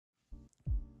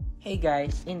Hey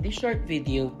guys, in this short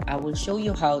video, I will show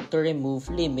you how to remove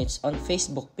limits on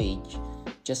Facebook page.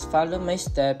 Just follow my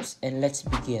steps and let's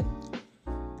begin.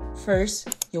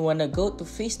 First, you wanna go to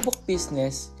Facebook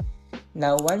Business.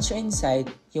 Now once you're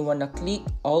inside, you wanna click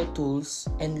All Tools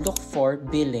and look for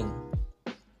Billing.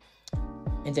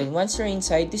 And then once you're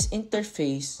inside this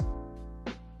interface,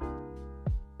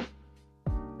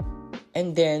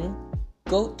 and then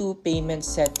go to Payment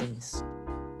Settings.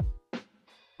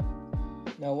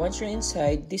 Now once you're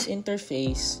inside this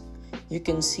interface, you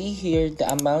can see here the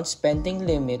amount spending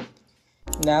limit.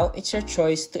 Now it's your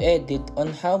choice to edit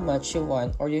on how much you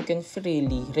want, or you can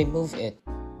freely remove it.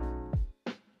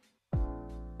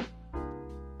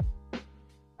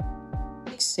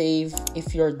 Click save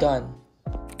if you're done.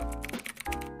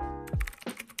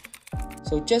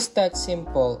 So just that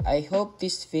simple. I hope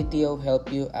this video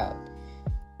helped you out.